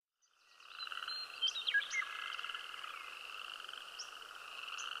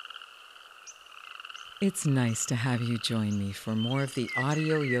It's nice to have you join me for more of the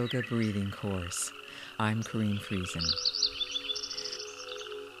Audio Yoga Breathing course. I'm Corrine Friesen.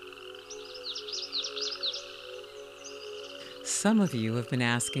 Some of you have been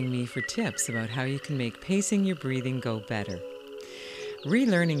asking me for tips about how you can make pacing your breathing go better.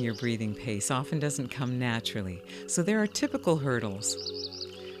 Relearning your breathing pace often doesn't come naturally, so there are typical hurdles.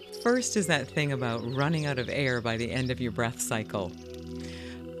 First is that thing about running out of air by the end of your breath cycle.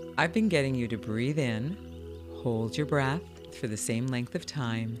 I've been getting you to breathe in, hold your breath for the same length of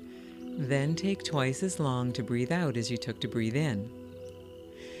time, then take twice as long to breathe out as you took to breathe in.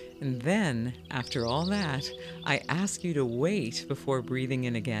 And then, after all that, I ask you to wait before breathing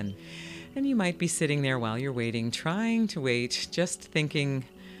in again. And you might be sitting there while you're waiting, trying to wait, just thinking,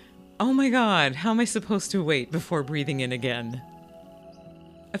 oh my God, how am I supposed to wait before breathing in again?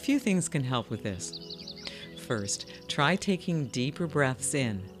 A few things can help with this. First, try taking deeper breaths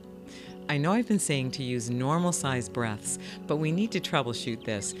in. I know I've been saying to use normal-sized breaths, but we need to troubleshoot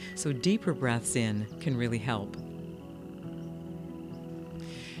this, so deeper breaths in can really help.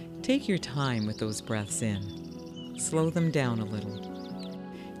 Take your time with those breaths in. Slow them down a little.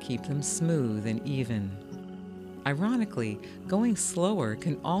 Keep them smooth and even. Ironically, going slower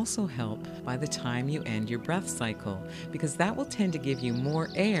can also help by the time you end your breath cycle, because that will tend to give you more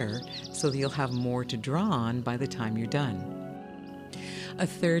air so that you'll have more to draw on by the time you're done. A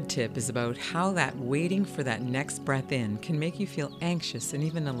third tip is about how that waiting for that next breath in can make you feel anxious and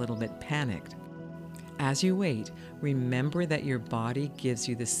even a little bit panicked. As you wait, remember that your body gives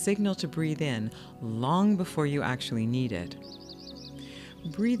you the signal to breathe in long before you actually need it.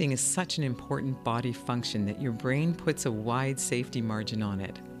 Breathing is such an important body function that your brain puts a wide safety margin on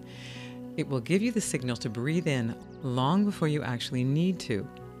it. It will give you the signal to breathe in long before you actually need to.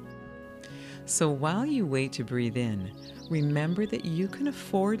 So while you wait to breathe in, remember that you can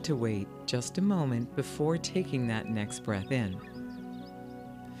afford to wait just a moment before taking that next breath in.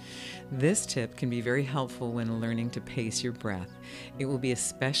 This tip can be very helpful when learning to pace your breath. It will be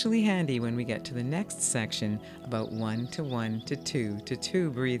especially handy when we get to the next section about 1 to 1 to 2 to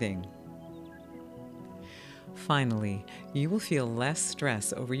 2 breathing. Finally, you will feel less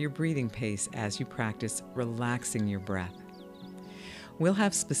stress over your breathing pace as you practice relaxing your breath. We'll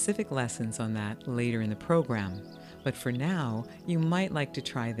have specific lessons on that later in the program, but for now, you might like to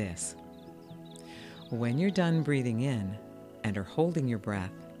try this. When you're done breathing in and are holding your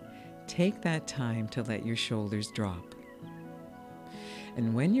breath, take that time to let your shoulders drop.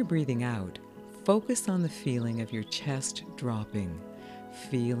 And when you're breathing out, focus on the feeling of your chest dropping,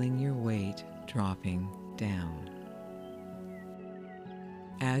 feeling your weight dropping down.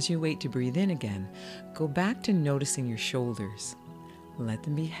 As you wait to breathe in again, go back to noticing your shoulders. Let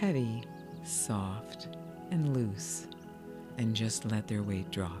them be heavy, soft, and loose, and just let their weight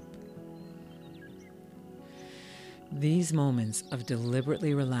drop. These moments of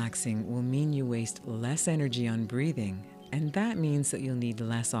deliberately relaxing will mean you waste less energy on breathing, and that means that you'll need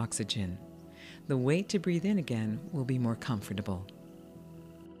less oxygen. The wait to breathe in again will be more comfortable.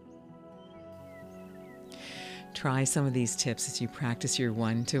 Try some of these tips as you practice your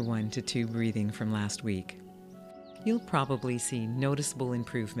 1 to 1 to 2 breathing from last week. You'll probably see noticeable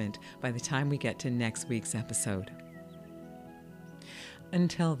improvement by the time we get to next week's episode.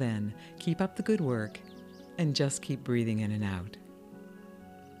 Until then, keep up the good work and just keep breathing in and out.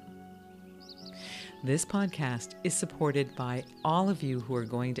 This podcast is supported by all of you who are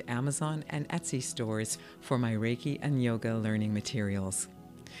going to Amazon and Etsy stores for my Reiki and yoga learning materials.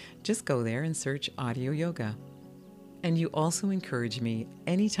 Just go there and search Audio Yoga. And you also encourage me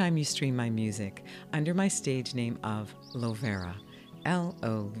anytime you stream my music under my stage name of Lovera,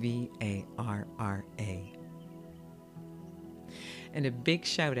 L-O-V-A-R-R-A. And a big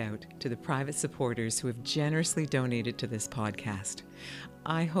shout out to the private supporters who have generously donated to this podcast.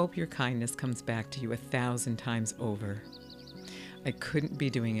 I hope your kindness comes back to you 1,000 times over. I couldn't be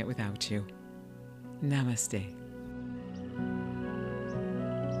doing it without you. Namaste.